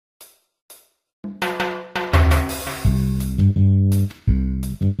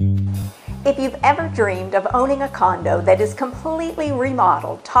If you've ever dreamed of owning a condo that is completely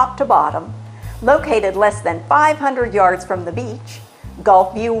remodeled top to bottom, located less than 500 yards from the beach,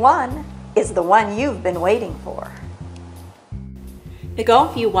 Gulfview I is the one you've been waiting for. The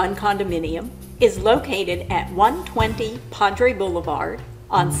Gulfview I condominium is located at 120 Padre Boulevard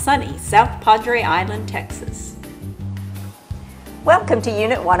on sunny South Padre Island, Texas. Welcome to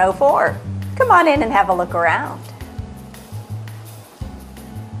Unit 104. Come on in and have a look around.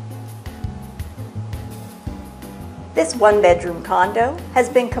 This one-bedroom condo has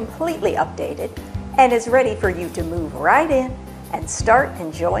been completely updated and is ready for you to move right in and start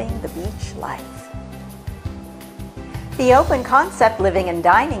enjoying the beach life. The open concept living and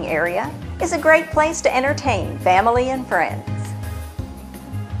dining area is a great place to entertain family and friends.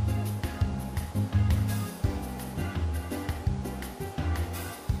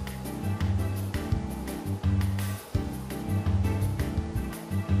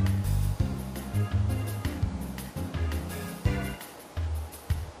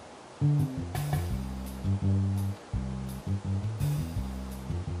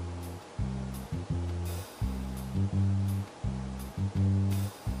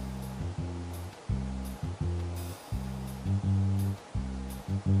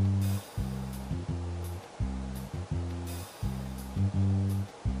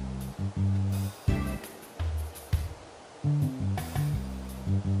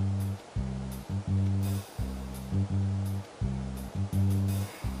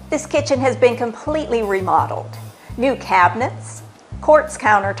 This kitchen has been completely remodeled. New cabinets, quartz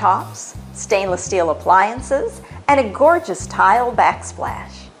countertops, stainless steel appliances, and a gorgeous tile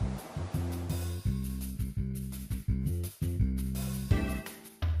backsplash.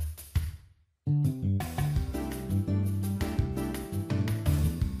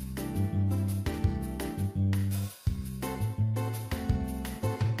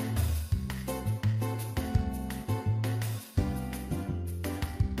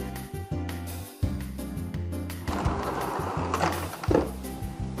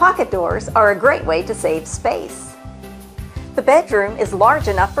 Pocket doors are a great way to save space. The bedroom is large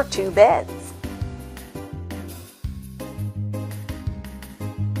enough for 2 beds.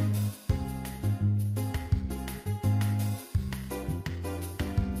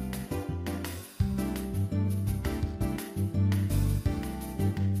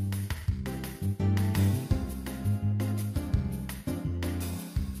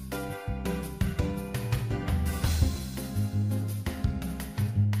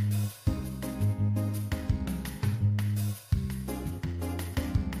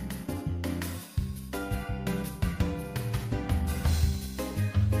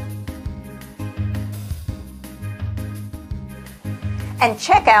 And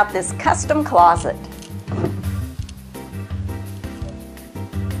check out this custom closet.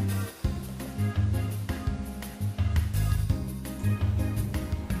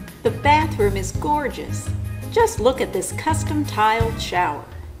 The bathroom is gorgeous. Just look at this custom tiled shower.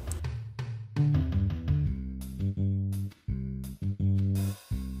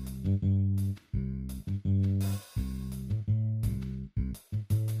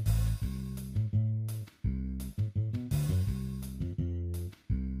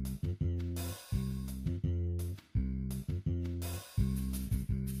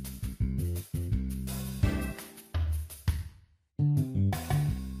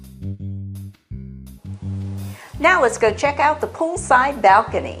 Now let's go check out the poolside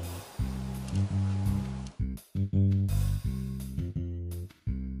balcony.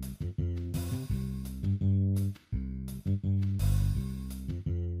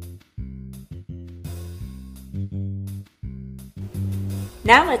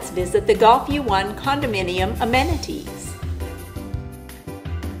 Now let's visit the Gulfview I condominium amenities.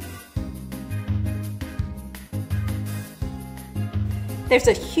 There's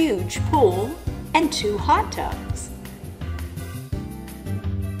a huge pool and 2 hot tubs.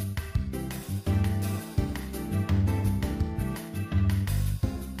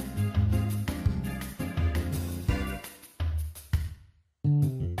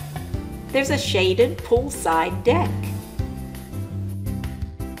 There's a shaded poolside deck.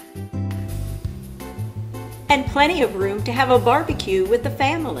 And plenty of room to have a barbecue with the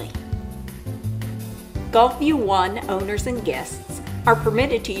family. Gulfview I owners and guests are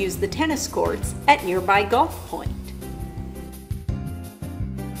permitted to use the tennis courts at nearby Gulfpoint.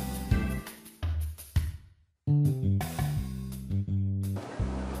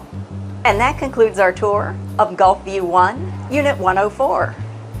 And that concludes our tour of Gulfview I, Unit 104.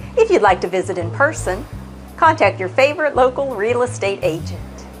 If you'd like to visit in person, contact your favorite local real estate agent.